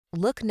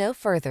Look no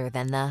further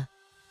than the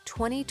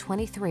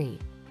 2023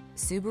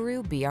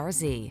 Subaru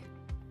BRZ.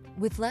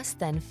 With less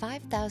than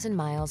 5,000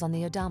 miles on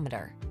the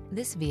odometer,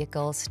 this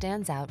vehicle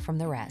stands out from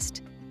the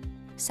rest.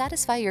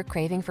 Satisfy your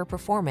craving for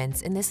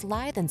performance in this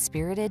lithe and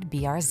spirited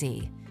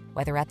BRZ.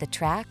 Whether at the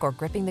track or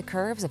gripping the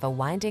curves of a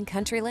winding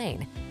country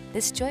lane,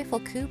 this joyful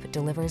coupe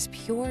delivers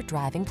pure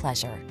driving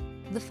pleasure.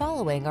 The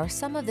following are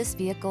some of this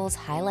vehicle's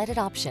highlighted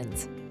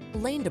options: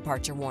 lane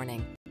departure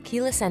warning,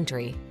 keyless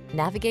entry,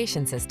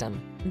 navigation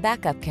system,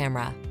 backup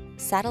camera,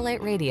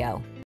 satellite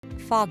radio,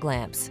 fog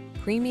lamps,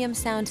 premium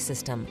sound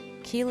system,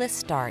 keyless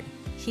start,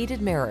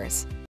 heated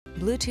mirrors,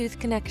 Bluetooth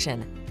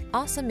connection.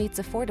 Also meets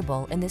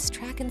affordable in this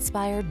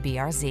track-inspired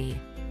BRZ.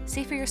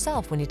 See for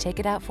yourself when you take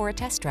it out for a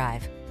test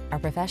drive. Our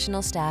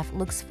professional staff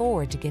looks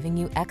forward to giving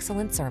you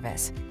excellent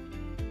service.